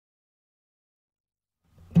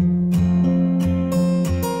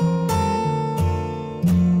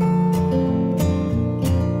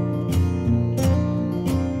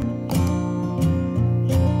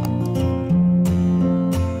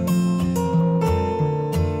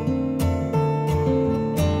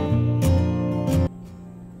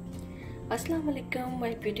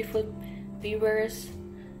my beautiful viewers.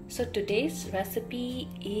 So today's recipe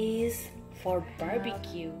is for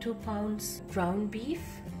barbecue. 2 pounds ground beef.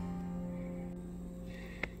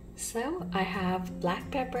 So I have black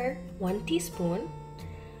pepper 1 teaspoon.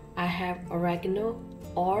 I have oregano,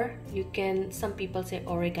 or some people say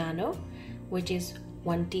oregano, which is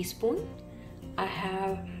 1 teaspoon. I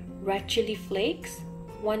have red chili flakes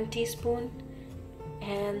 1 teaspoon,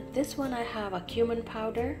 and this one I have a cumin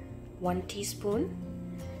powder 1 teaspoon,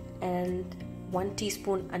 and 1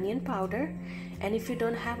 teaspoon onion powder. And if you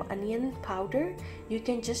don't have onion powder, you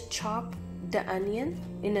can just chop the onion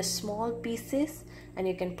in a small pieces and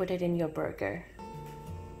you can put it in your burger.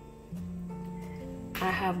 I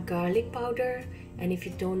have garlic powder, and if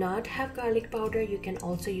you do not have garlic powder, you can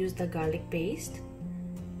also use the garlic paste.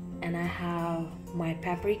 And I have my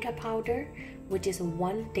paprika powder, which is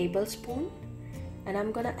 1 tablespoon, and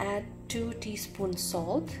I'm gonna add 2 teaspoons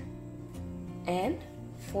salt and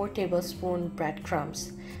 4 tablespoon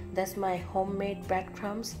breadcrumbs. That's my homemade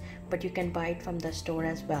breadcrumbs, but you can buy it from the store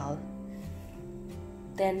as well.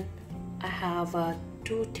 Then I have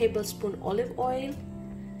 2 tablespoon olive oil,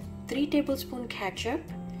 3 tablespoon ketchup,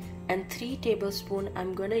 and 3 tablespoon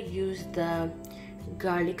I'm gonna use the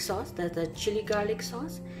garlic sauce, that's the chili garlic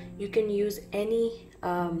sauce. You can use any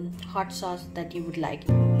hot sauce that you would like.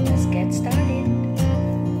 Let's get started.